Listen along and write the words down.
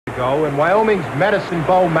ago, in Wyoming's Medicine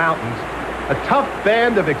Bow Mountains, a tough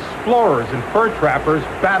band of explorers and fur trappers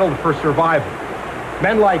battled for survival.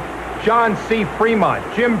 Men like John C. Fremont,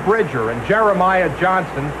 Jim Bridger, and Jeremiah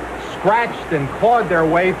Johnson scratched and clawed their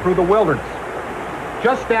way through the wilderness.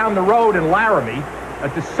 Just down the road in Laramie, a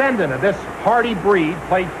descendant of this hardy breed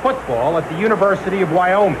played football at the University of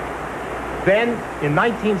Wyoming. Then, in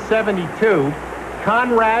 1972,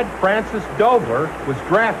 Conrad Francis Dobler was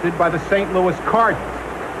drafted by the St. Louis Cardinals,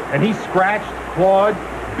 and he scratched, clawed,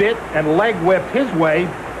 bit, and leg whipped his way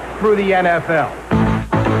through the NFL.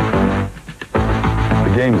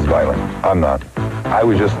 The game's violent. I'm not. I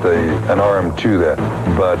was just an arm to that.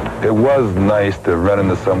 But it was nice to run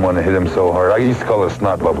into someone and hit him so hard. I used to call it a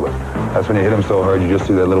snot bubbler. That's when you hit him so hard, you just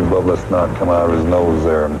see that little bubble of snot come out of his nose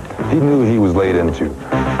there. And he knew he was laid into.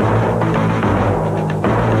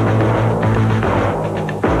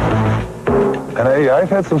 And hey, I've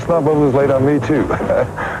had some snot bubbles laid on me too.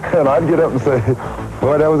 And I'd get up and say,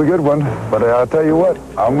 boy, that was a good one. But I'll tell you what,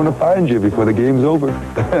 I'm going to find you before the game's over.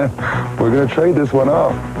 We're going to trade this one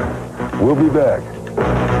off. We'll be back.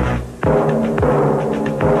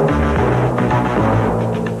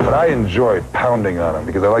 But I enjoy pounding on them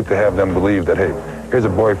because I like to have them believe that, hey, here's a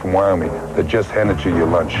boy from Wyoming that just handed you your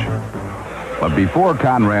lunch. But before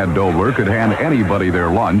Conrad Dobler could hand anybody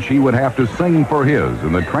their lunch, he would have to sing for his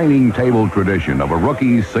in the training table tradition of a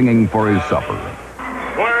rookie singing for his supper.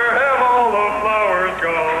 Where have all the flowers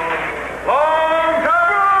gone? Long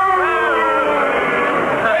time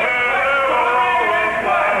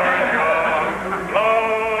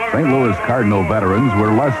ago. St. Louis Cardinal veterans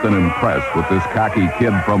were less than impressed with this cocky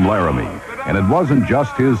kid from Laramie, and it wasn't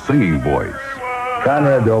just his singing voice.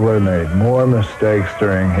 Conrad Dobler made more mistakes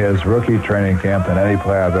during his rookie training camp than any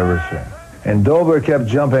player I've ever seen. And Dobler kept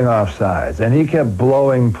jumping off sides, and he kept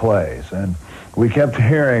blowing plays. And we kept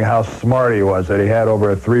hearing how smart he was, that he had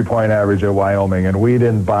over a three-point average at Wyoming, and we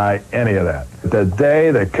didn't buy any of that. The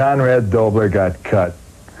day that Conrad Dobler got cut,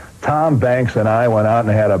 Tom Banks and I went out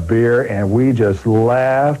and had a beer, and we just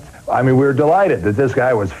laughed. I mean, we were delighted that this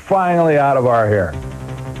guy was finally out of our hair.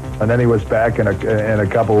 And then he was back in a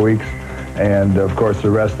couple weeks. And, of course, the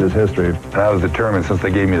rest is history. And I was determined, since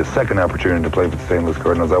they gave me the second opportunity to play for the St. Louis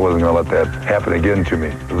Cardinals, I wasn't going to let that happen again to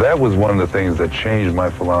me. That was one of the things that changed my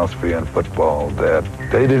philosophy on football, that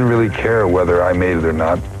they didn't really care whether I made it or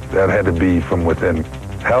not. That had to be from within.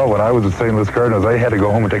 Hell, when I was at St. Louis Cardinals, I had to go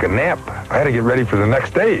home and take a nap. I had to get ready for the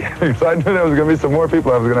next day. So I knew there was going to be some more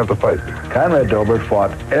people I was going to have to fight. Conrad Dobler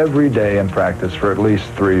fought every day in practice for at least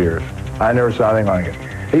 3 years. I never saw anything like it.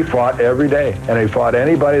 He fought every day, and he fought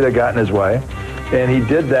anybody that got in his way, and he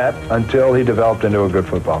did that until he developed into a good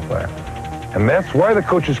football player. And that's why the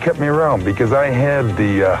coaches kept me around, because I had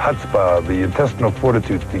the chutzpah, the intestinal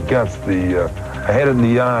fortitude, the guts, I had it in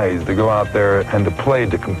the eyes to go out there and to play,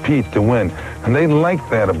 to compete, to win. And they liked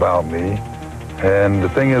that about me. And the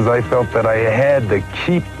thing is, I felt that I had to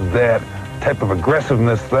keep that type of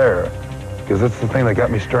aggressiveness there, because that's the thing that got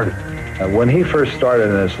me started. When he first started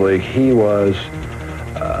in this league, he was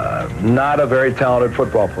not a very talented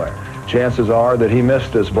football player. Chances are that he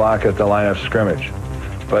missed his block at the line of scrimmage.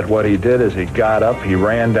 But what he did is he got up, he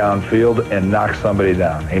ran downfield, and knocked somebody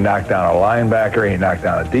down. He knocked down a linebacker, he knocked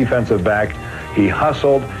down a defensive back, he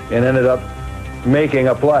hustled and ended up making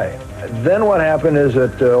a play. Then what happened is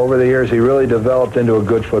that over the years he really developed into a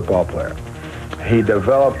good football player. He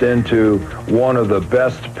developed into one of the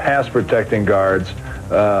best pass-protecting guards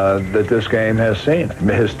that this game has seen.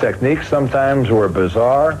 His techniques sometimes were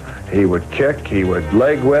bizarre. He would kick, he would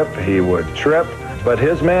leg whip, he would trip, but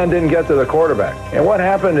his man didn't get to the quarterback. And what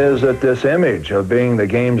happened is that this image of being the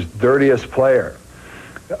game's dirtiest player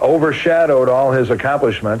overshadowed all his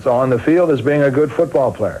accomplishments on the field as being a good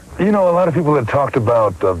football player. You know, a lot of people had talked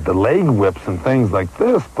about the leg whips and things like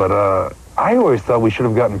this, but I always thought we should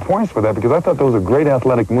have gotten points for that, because I thought those were great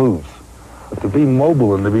athletic moves. But to be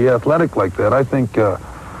mobile and to be athletic like that, I think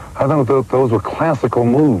those were classical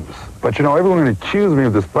moves. But, you know, everyone accused me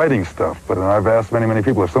of this fighting stuff. But I've asked many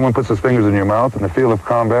people, if someone puts his fingers in your mouth in the field of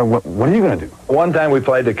combat, what are you going to do? One time we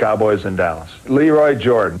played the Cowboys in Dallas. Leroy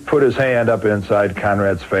Jordan put his hand up inside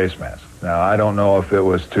Conrad's face mask. Now, I don't know if it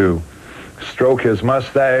was to stroke his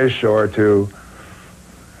mustache or to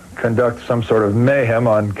conduct some sort of mayhem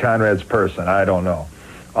on Conrad's person. I don't know.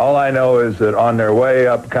 All I know is that on their way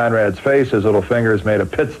up Conrad's face, his little fingers made a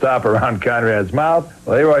pit stop around Conrad's mouth.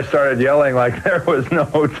 Leroy started yelling like there was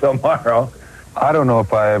no tomorrow. I don't know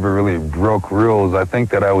if I ever really broke rules. I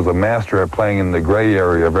think that I was a master at playing in the gray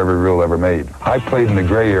area of every rule ever made. I played in the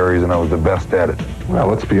gray areas, and I was the best at it. Well,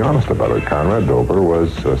 let's be honest about it. Conrad Dobler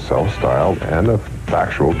was a self-styled and a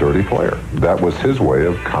factual dirty player. That was his way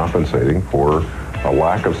of compensating for a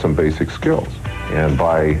lack of some basic skills. And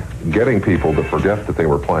by getting people to forget that they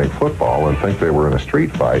were playing football and think they were in a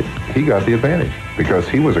street fight, he got the advantage because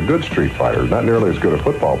he was a good street fighter, not nearly as good a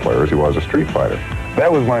football player as he was a street fighter.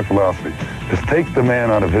 That was my philosophy. Just take the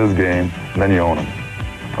man out of his game, and then you own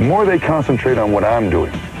him. The more they concentrate on what I'm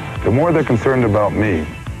doing, the more they're concerned about me.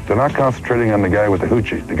 They're not concentrating on the guy with the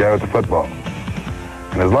hoochie, the guy with the football.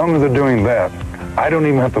 And as long as they're doing that, I don't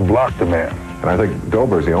even have to block the man. And I think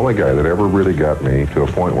Dobler's the only guy that ever really got me to a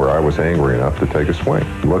point where I was angry enough to take a swing.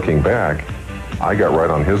 Looking back, I got right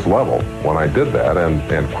on his level when I did that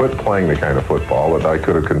and quit playing the kind of football that I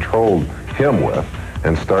could have controlled him with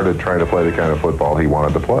and started trying to play the kind of football he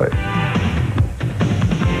wanted to play.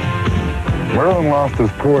 Merlin lost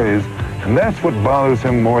his poise, and that's what bothers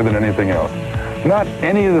him more than anything else. Not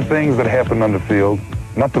any of the things that happened on the field,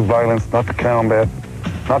 not the violence, not the combat,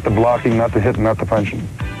 not the blocking, not the hitting, not the punching.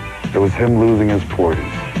 It was him losing his poise.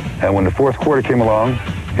 And when the fourth quarter came along,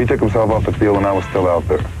 he took himself off the field and I was still out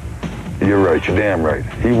there. You're right, you're damn right.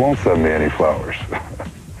 He won't send me any flowers.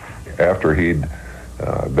 After he'd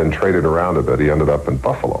been traded around a bit, he ended up in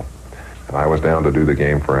Buffalo. And I was down to do the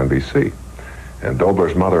game for NBC. And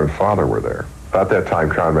Dobler's mother and father were there. About that time,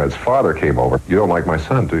 Conrad's father came over. You don't like my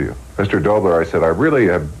son, do you? Mr. Dobler, I said, I really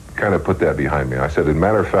have kind of put that behind me. I said, as a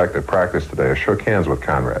matter of fact, at practice today, I shook hands with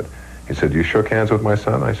Conrad. He said, you shook hands with my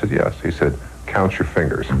son? I said, yes. He said, count your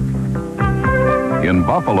fingers. In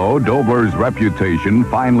Buffalo, Dobler's reputation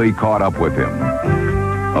finally caught up with him.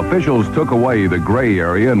 Officials took away the gray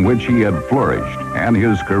area in which he had flourished, and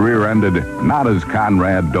his career ended not as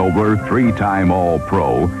Conrad Dobler, three-time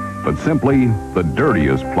All-Pro, but simply the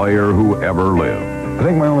dirtiest player who ever lived. I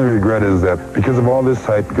think my only regret is that because of all this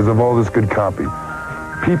hype, because of all this good copy,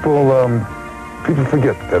 people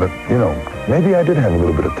forget that, maybe I did have a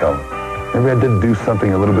little bit of talent. Maybe I did do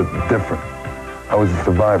something a little bit different. I was a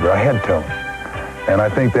survivor. I had talent. And I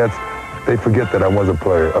think they forget that I was a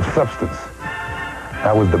player of substance.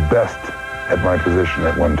 I was the best at my position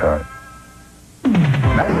at one time.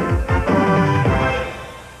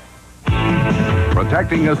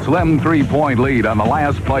 Protecting a slim three-point lead on the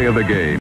last play of the game.